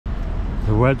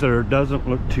The weather doesn't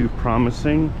look too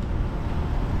promising,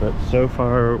 but so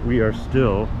far we are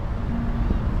still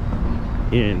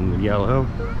in yellow.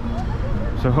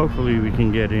 So hopefully we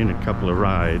can get in a couple of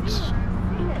rides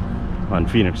on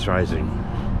Phoenix Rising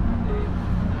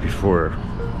before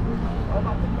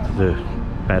the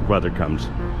bad weather comes.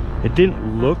 It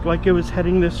didn't look like it was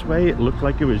heading this way. It looked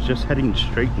like it was just heading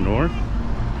straight north.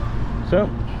 So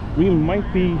we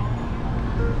might be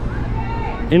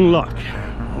in luck.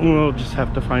 We'll just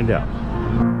have to find out.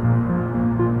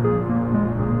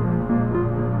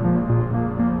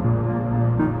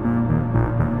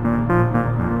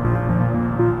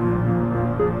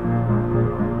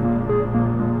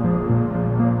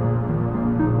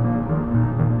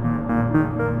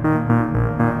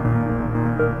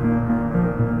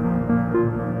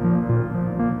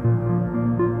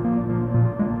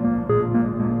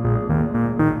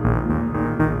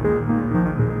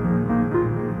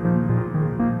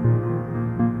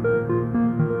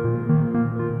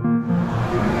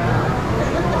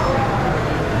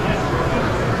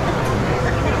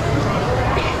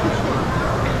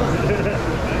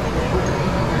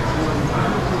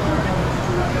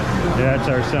 That's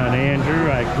our son Andrew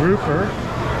at Grouper.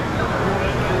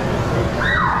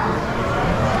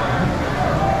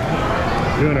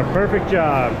 Doing a perfect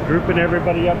job grouping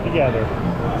everybody up together.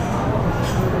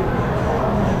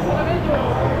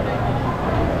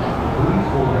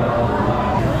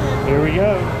 Here we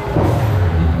go.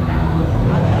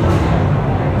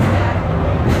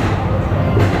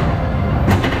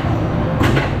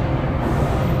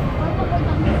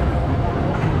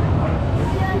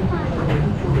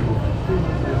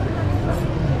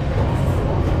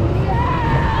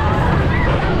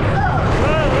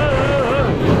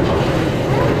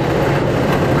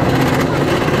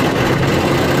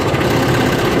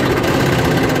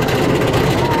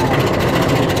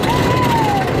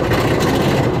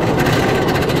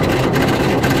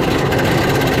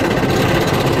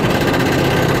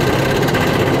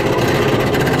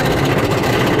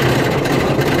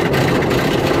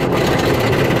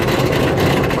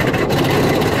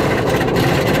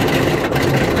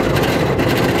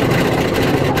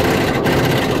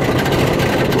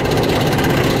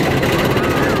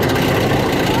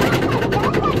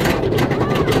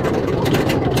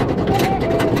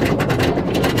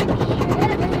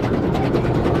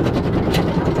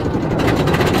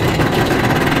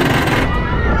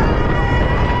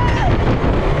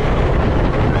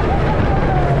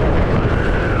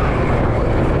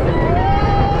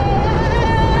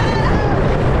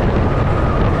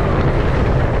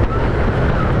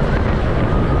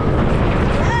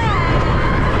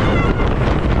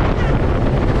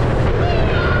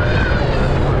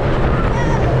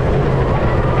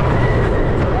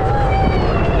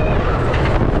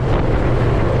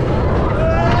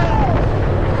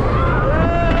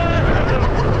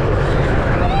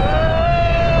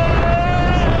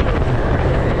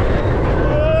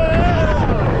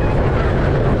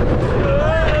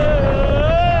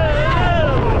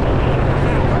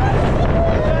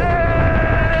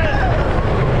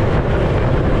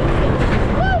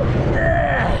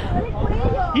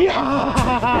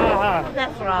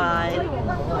 That's right.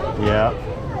 Yeah.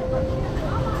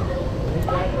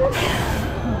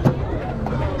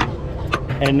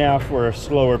 And now for a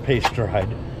slower paced ride.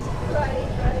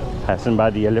 Passing by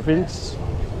the elephants.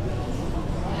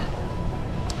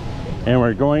 And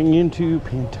we're going into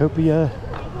Pantopia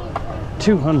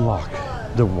to unlock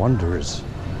the wonders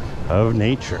of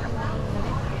nature.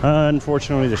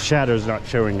 Unfortunately, the shadow's not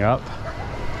showing up.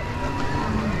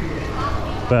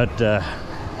 But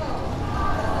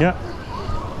yeah,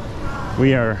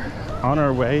 we are on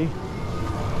our way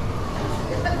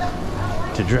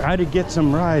to try to get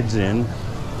some rides in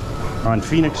on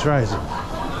Phoenix Rising,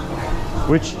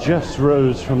 which just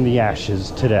rose from the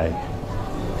ashes today.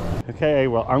 Okay,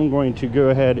 well, I'm going to go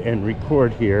ahead and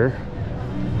record here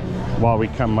while we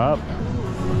come up.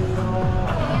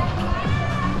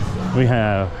 We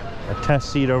have a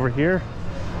test seat over here.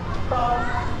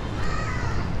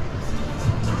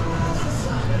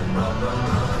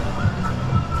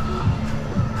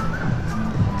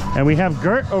 And we have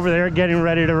Gert over there getting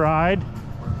ready to ride.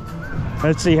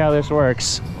 Let's see how this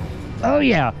works. Oh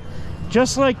yeah,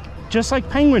 just like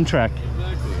Penguin Trek.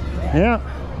 Exactly. Yeah.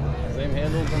 Same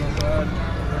handles on the side.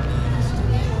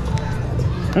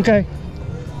 Okay.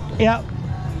 Yeah.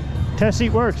 Test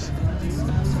seat works. He's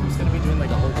gonna be doing like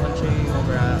a hole punching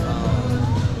over at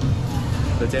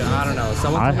I don't know.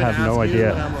 Someone I have no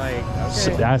idea. And I'm like,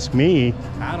 okay. Ask me.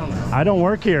 I don't know. I don't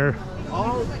work here.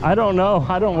 Oh. I don't know.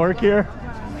 I don't work here.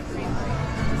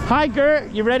 Hi,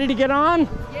 Gert. You ready to get on?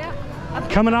 Yeah.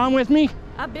 Coming on with me?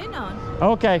 I've been on.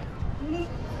 Okay.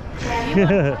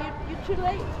 You're too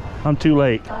late. I'm too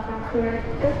late.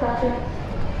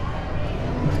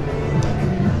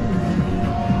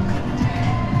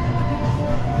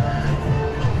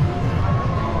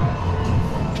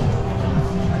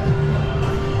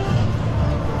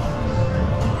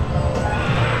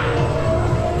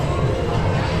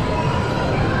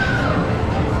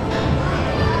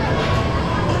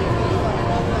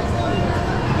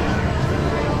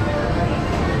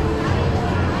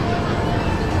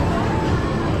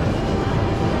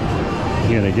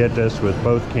 I'm gonna get this with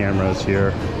both cameras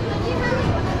here.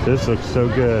 This looks so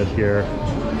good here.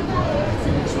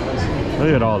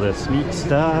 Look at all this neat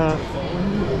stuff.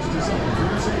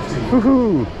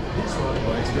 Woohoo!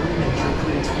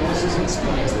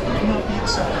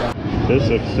 This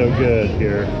looks so good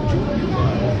here.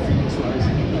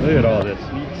 Look at all this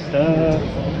neat stuff.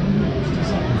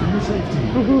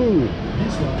 Woohoo!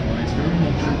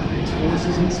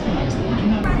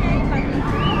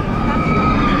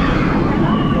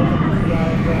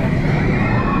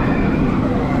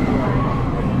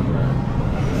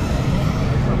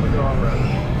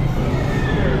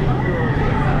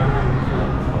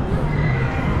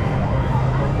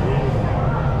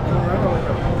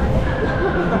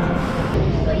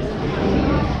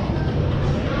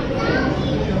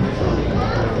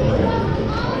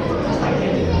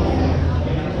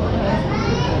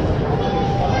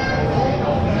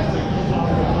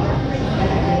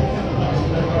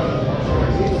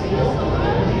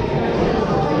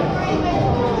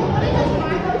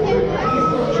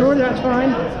 Sure, that's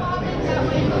fine.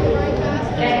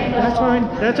 That's fine.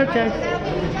 That's okay.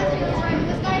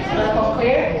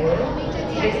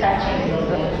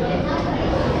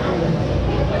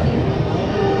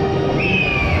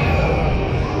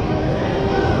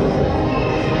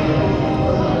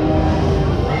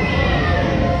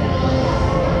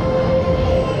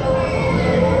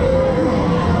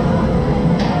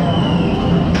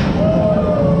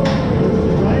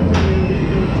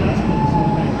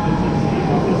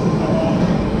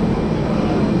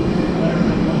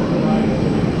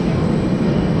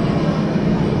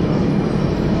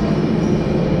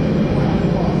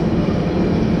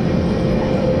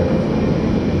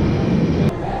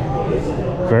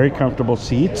 Very comfortable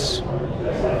seats,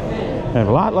 and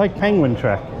a lot like Penguin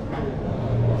Trek.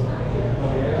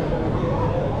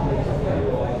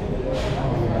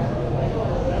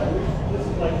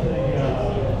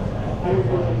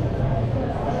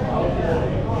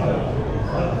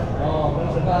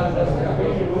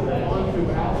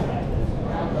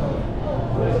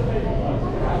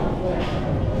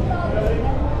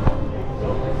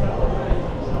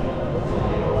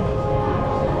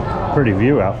 Pretty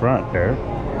view out front there.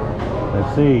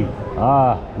 Let's see.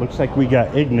 Looks like we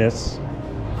got Ignis,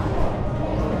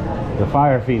 the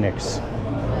Fire Phoenix.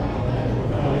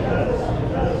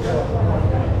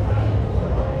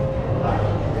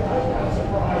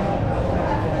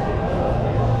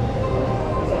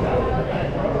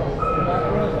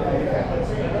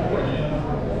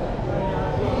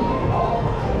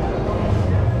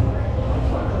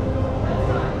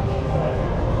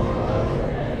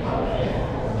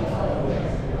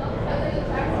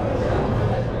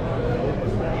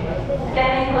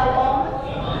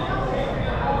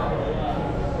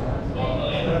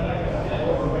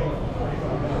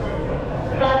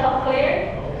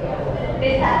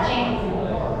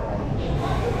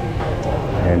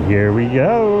 And here we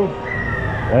go.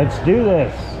 Let's do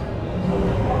this.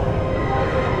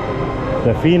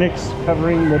 The Phoenix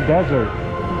covering the desert.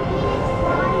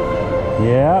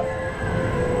 Yeah.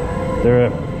 They're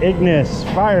a Ignis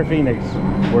Fire Phoenix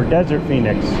or Desert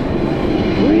Phoenix.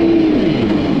 Whee!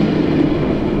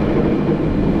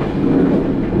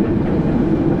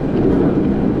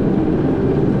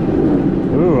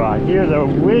 Ooh, I hear the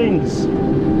wings.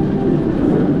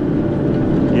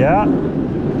 Yeah.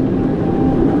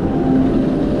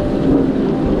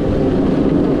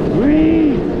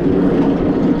 Whee!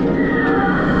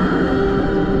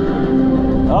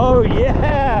 Oh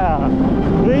yeah!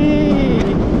 Whee!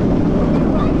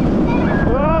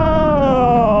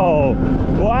 Whoa!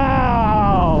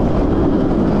 Wow!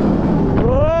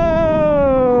 Whoa!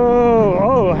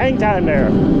 Oh, hang time there.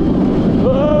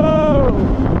 Whoa!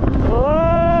 Whoa!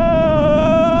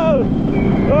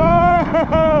 Whoa!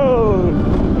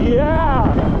 Yeah!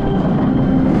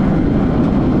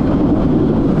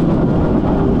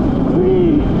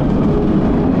 Whee!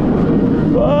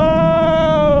 Whoa!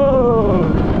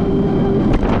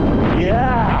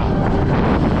 Yeah!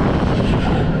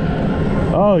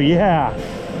 Oh yeah!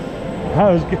 That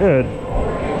was good.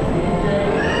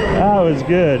 That was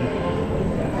good.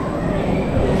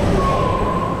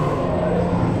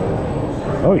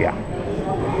 Oh yeah,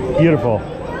 beautiful.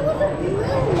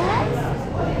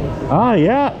 Ah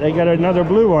yeah, they got another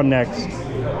blue one next.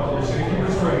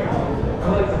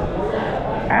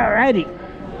 Alrighty.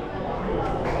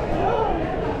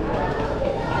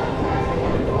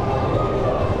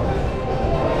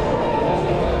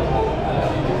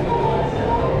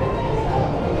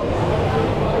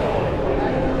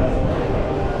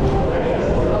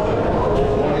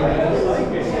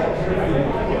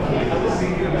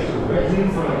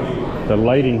 The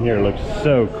lighting here looks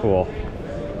so cool.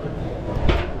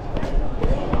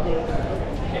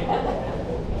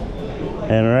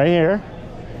 And right here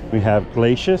we have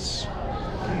Glacius,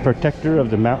 protector of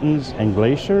the mountains and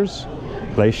glaciers.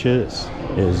 Glacius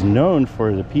is known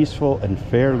for the peaceful and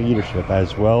fair leadership,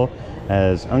 as well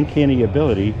as uncanny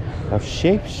ability of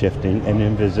shape-shifting and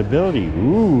invisibility.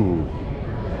 Ooh.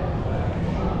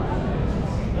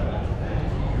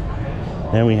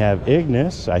 Then we have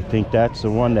Ignis. I think that's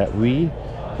the one that we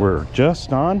were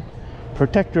just on.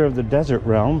 Protector of the desert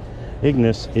realm.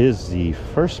 Ignis is the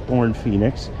firstborn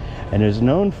phoenix and is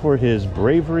known for his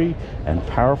bravery and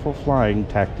powerful flying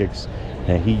tactics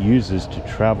that he uses to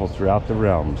travel throughout the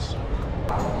realms.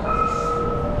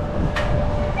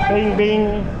 Bing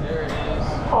bing.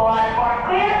 One more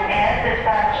clear and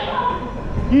dispatch.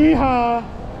 Yeehaw.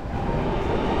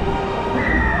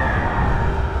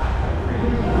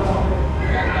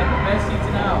 Best seats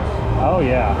in the house. Oh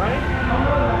yeah. Right?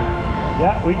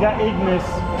 Yeah, we got Ignis.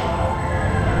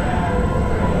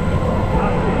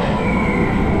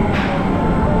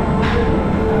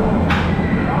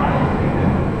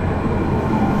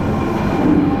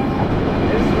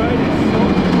 This ride is so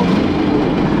cool.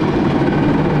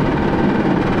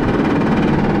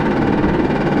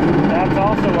 That's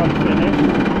also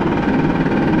unfinished.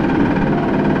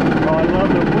 Oh, I love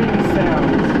the wing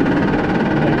sounds.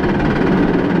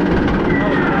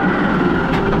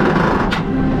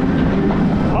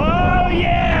 Oh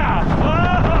yeah!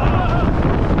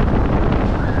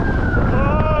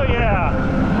 Oh yeah!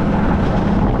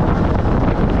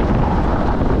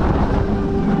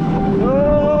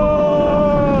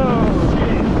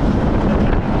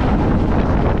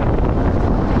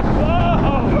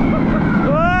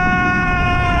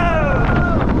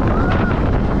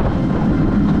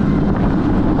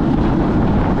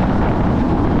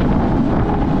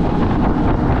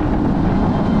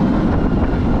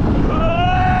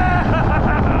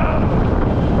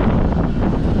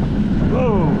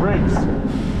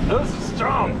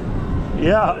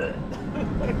 Yeah.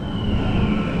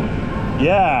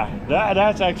 Yeah,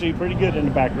 that's actually pretty good in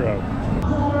the back row.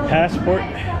 Passport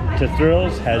to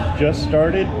Thrills has just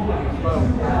started.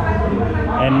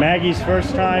 And Maggie's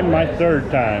first time, my third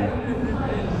time.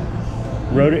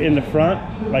 Rode it in the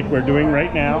front, like we're doing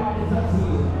right now.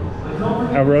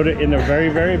 I rode it in the very,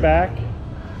 very back.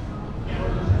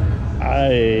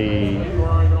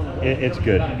 It's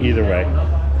good, either way.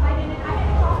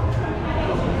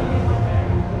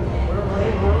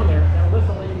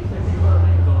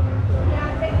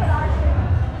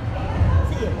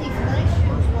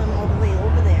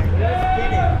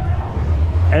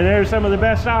 And there's some of the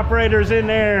best operators in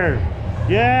there.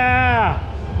 Yeah.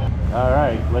 All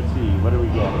right, let's see. What do we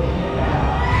get?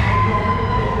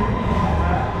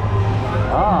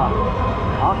 Ah,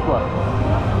 Aqua.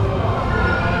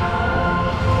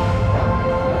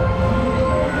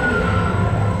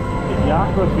 The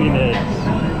Aqua Phoenix.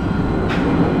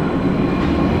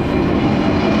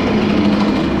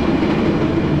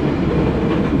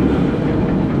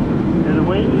 And the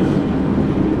wings.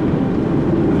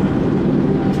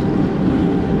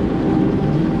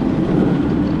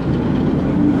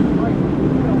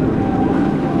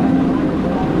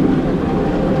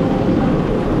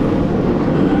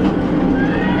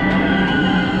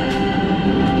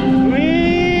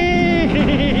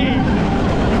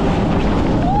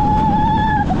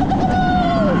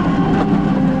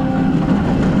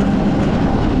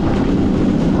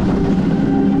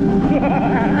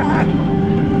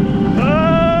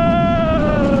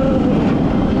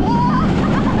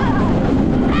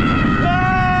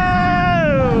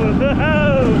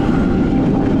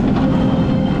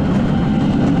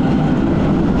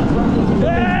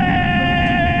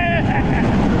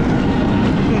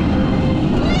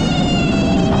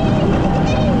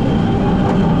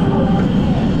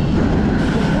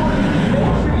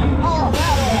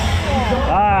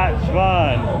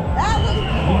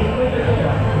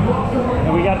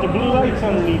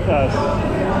 Underneath us.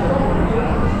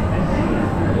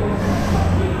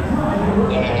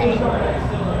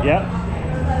 Yep.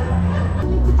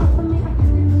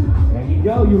 There you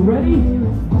go, you ready?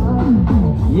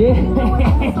 Yeah!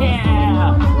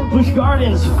 Busch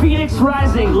Gardens, Phoenix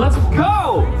Rising. Let's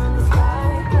go!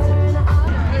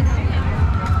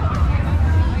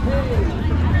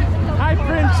 Hi,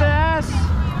 Princess.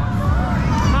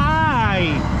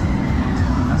 Hi.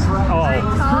 That's right. Oh. I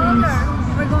told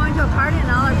her we're going to a party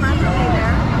and all our friends will be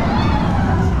there.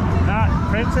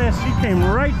 Princess, she came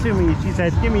right to me. She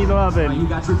said, "Give me lovin'." You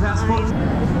got your passport?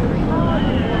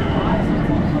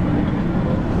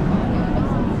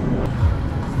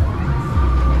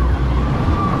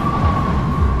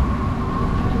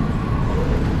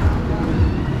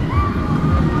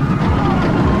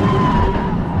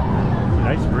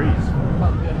 Nice breeze.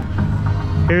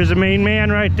 Here's the main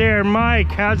man right there,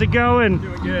 Mike. How's it going?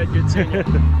 Doing good. Good seeing you.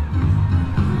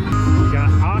 We got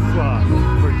Aqua,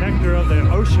 protector of the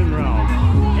ocean realm.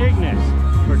 Ignis,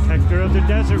 protector of the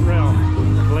desert realm.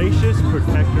 Glacius,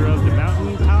 protector of the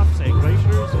mountain tops and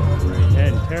glaciers.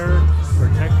 And Terror,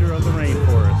 protector of the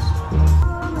rainforest.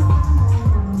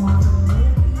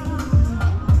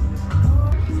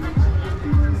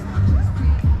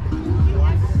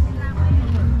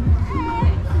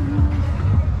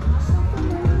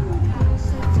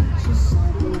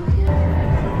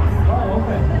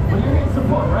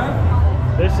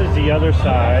 This is the other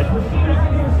side.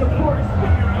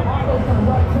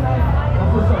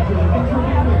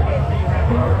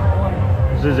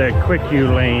 This is a quick U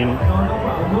lane.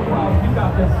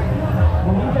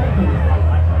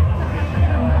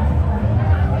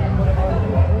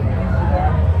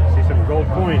 See some gold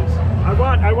coins. I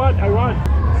want.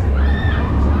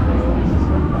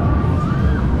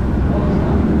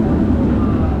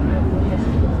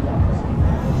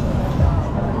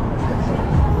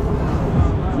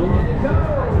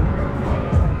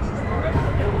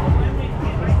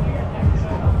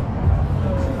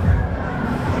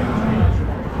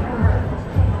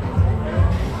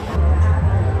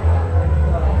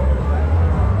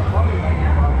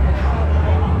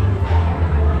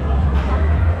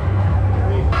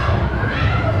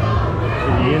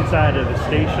 Side of the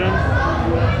station,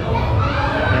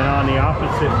 and on the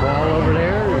opposite wall over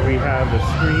there we have the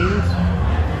screens,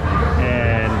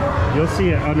 and you'll see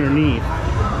it underneath.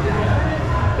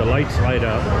 The lights light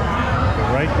up,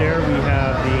 but right there we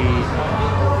have the,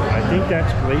 I think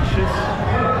that's Glacius.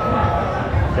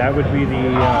 That would be the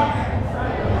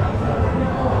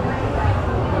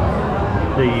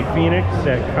Phoenix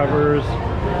that covers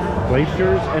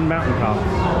glaciers and mountaintops.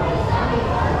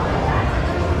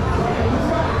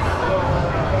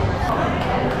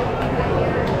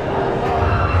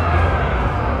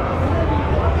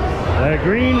 The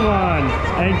green one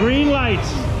and green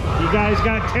lights. You guys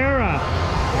got Terra,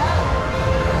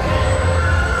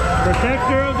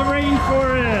 protector of the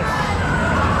rainforest.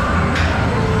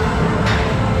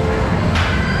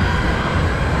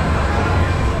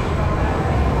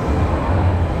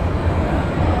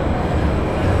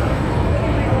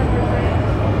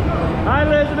 Hi,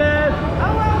 Elizabeth.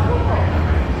 Oh, wow, cool.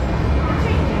 You're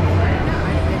changing.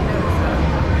 I didn't notice that.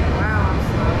 Wow, I'm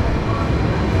slow.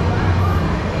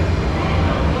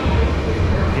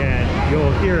 Again,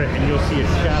 you'll hear it and you'll see a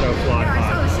shadow fly Yeah, I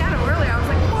saw by. the shadow earlier. I was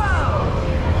like, whoa.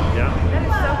 Yeah. That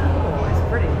is so cool. It's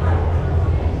pretty.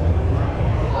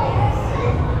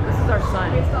 This is our son.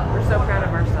 We're so proud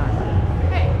of our son.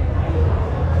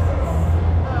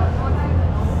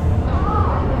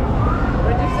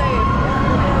 What did you say?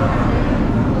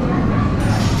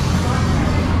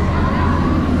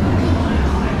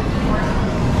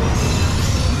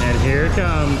 And here it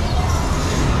comes.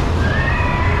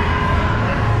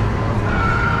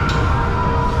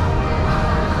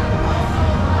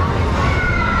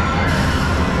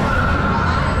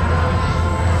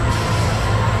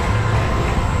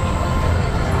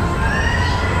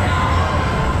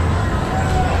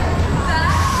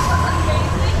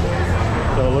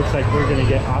 So it looks like we're gonna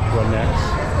get Aqua next.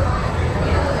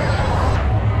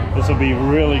 This will be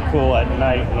really cool at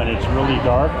night when it's really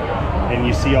dark and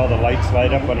you see all the lights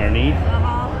light up underneath.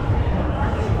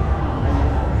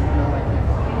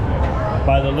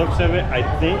 By the looks of it, I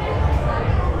think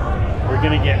we're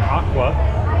gonna get Aqua,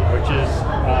 which is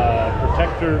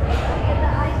protector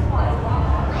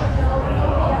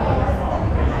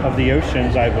of the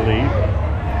oceans, I believe.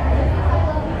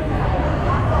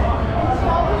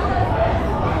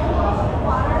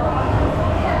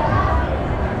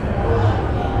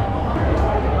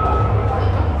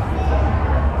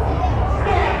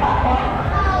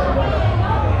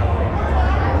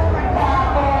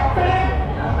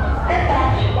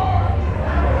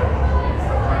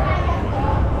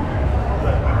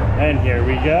 And here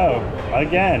we go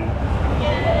again.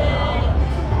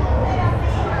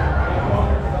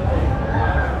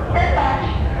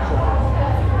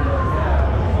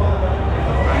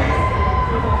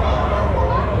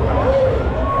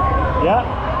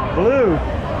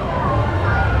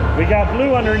 We got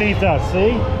blue underneath us,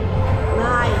 see?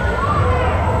 Nice.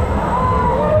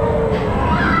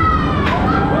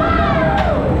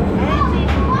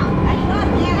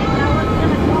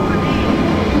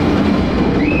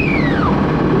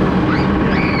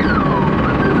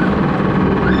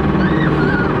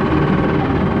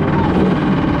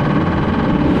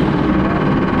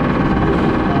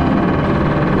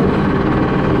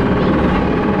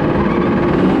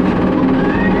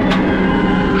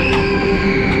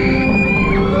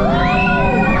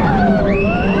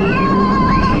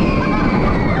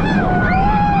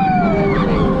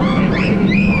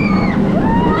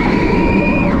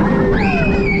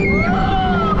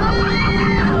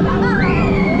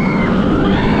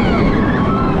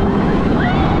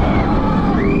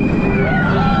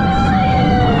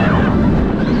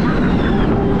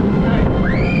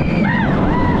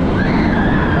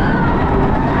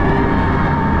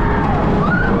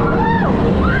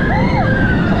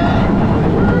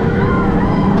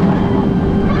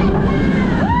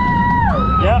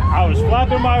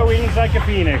 Flapping my wings like a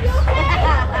phoenix.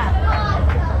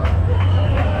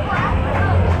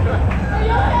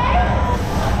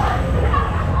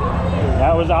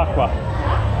 That was aqua.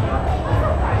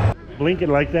 Blinking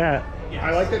like that.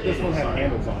 I like that this one had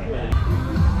handles on it.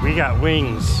 We got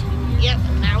wings. Yep,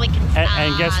 now we can fly.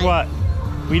 And guess what?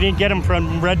 We didn't get them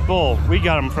from Red Bull. We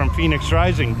got them from Phoenix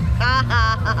Rising.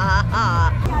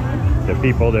 The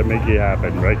people that make it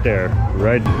happen right there.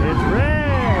 Red. It's red.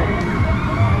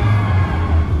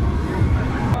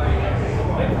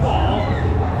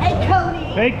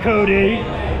 Hey, Cody.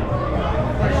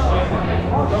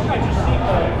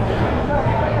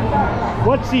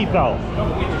 What seatbelt?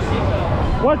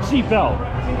 What seatbelt?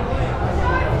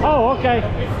 Oh, okay.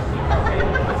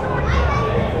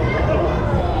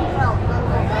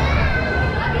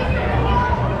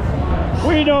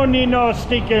 We don't need no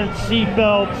stinking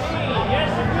seatbelts. Yes,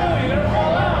 you do. You're gonna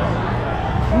fall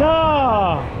out.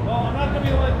 No. Well, I'm not gonna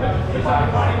be like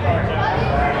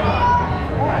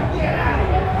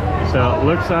So it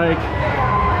looks like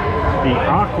the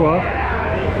aqua,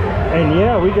 and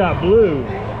yeah, we got blue.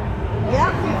 Yep.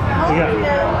 We got,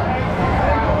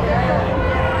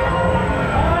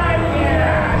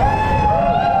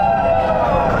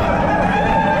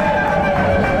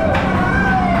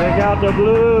 check out the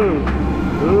blue.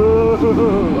 Ooh.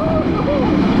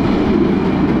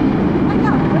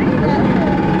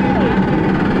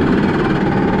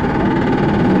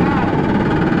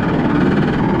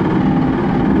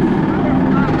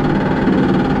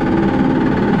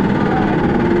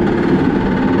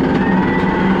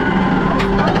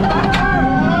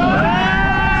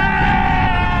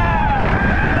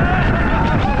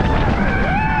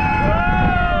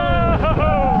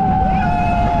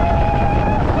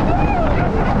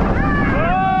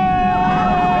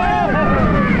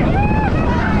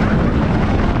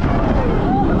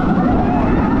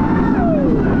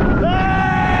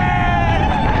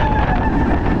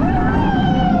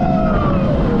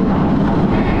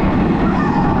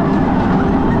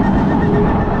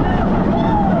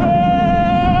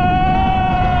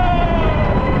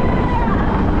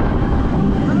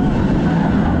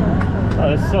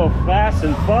 So fast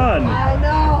and fun. I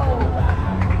know.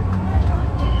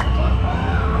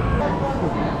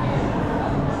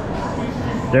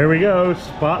 There we go.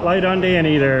 Spotlight on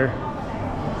Danny there.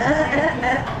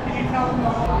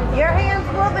 Your hand's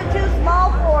a little bit too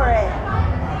small for it.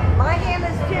 My hand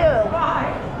is too.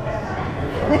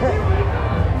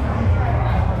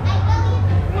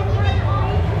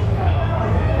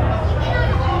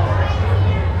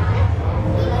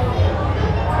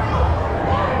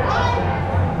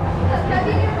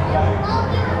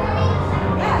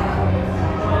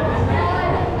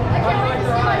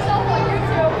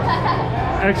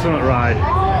 Excellent ride.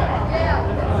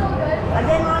 I've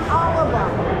been on all of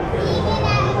them.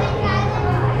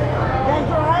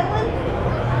 Central Island?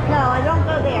 No, I don't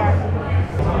go there.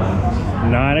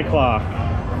 9 o'clock.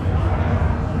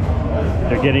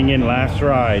 They're getting in last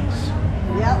rides.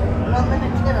 Yep, 1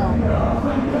 minute till.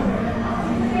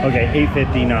 Okay,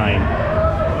 8:59.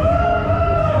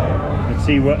 Let's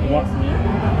see what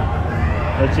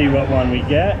one we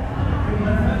get.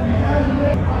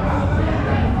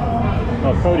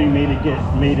 Oh, Cody made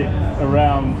it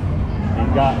around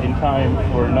and got in time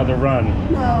for another run.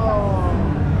 No.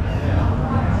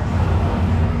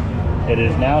 It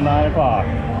is now 9 o'clock.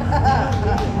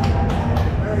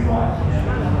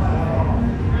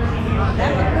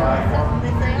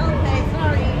 They say, okay,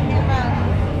 sorry, you can't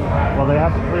run. Well, they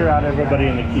have to clear out everybody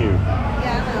in the queue.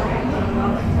 Yeah, I know.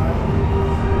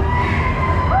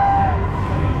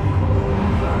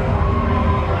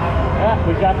 Yeah,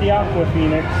 we got the Aqua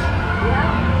Phoenix.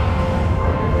 Yeah.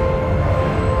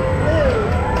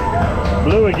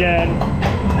 Blue again.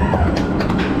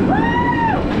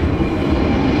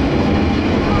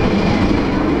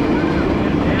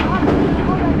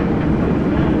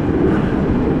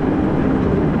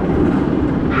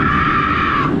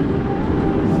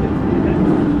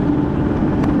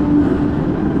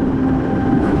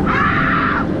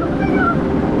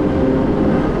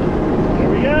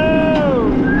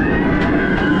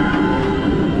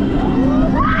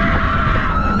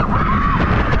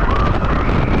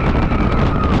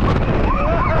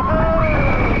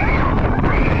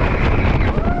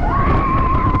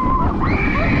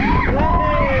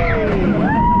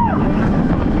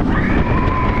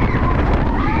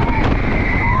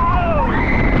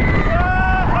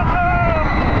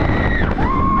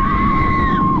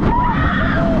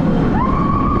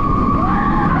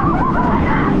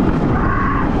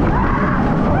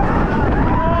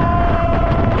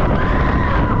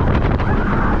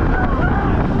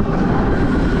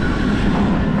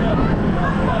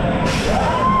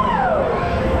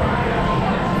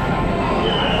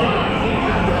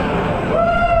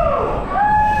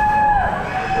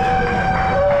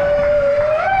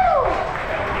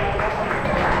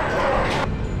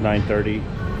 $9.30.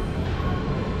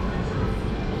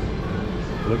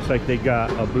 Looks like they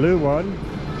got a blue one.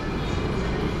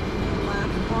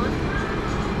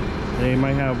 They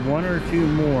might have one or two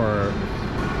more.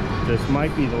 This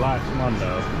might be the last one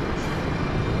though.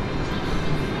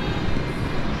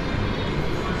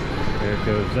 There it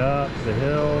goes up the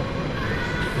hill.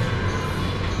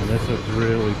 And this looks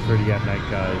really pretty at night,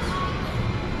 guys.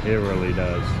 It really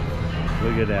does.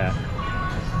 Look at that.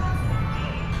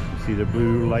 See the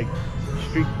blue light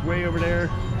streak way over there?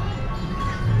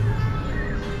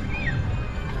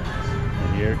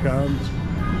 And here it comes.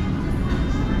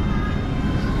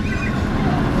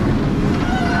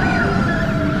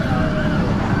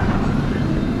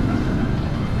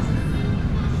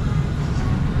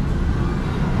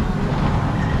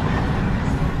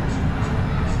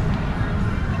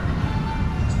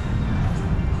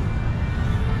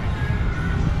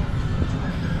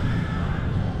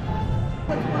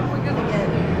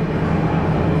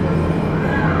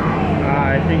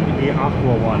 The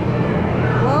aqua one.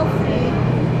 We'll see.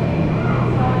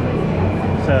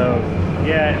 So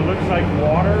yeah, it looks like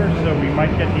water, so we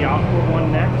might get the aqua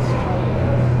one next.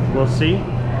 We'll see.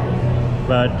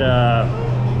 But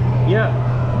yeah,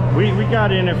 we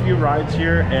got in a few rides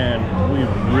here and we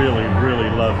really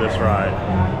love this ride.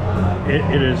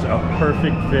 It is a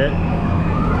perfect fit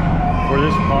for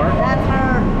this park. That's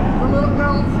her, the little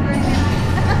girl screaming.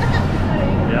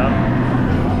 Yeah.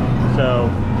 So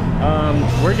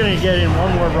we're gonna get in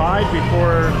one more ride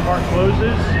before the park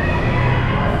closes,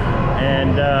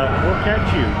 and we'll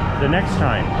catch you the next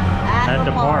time at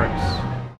the parks.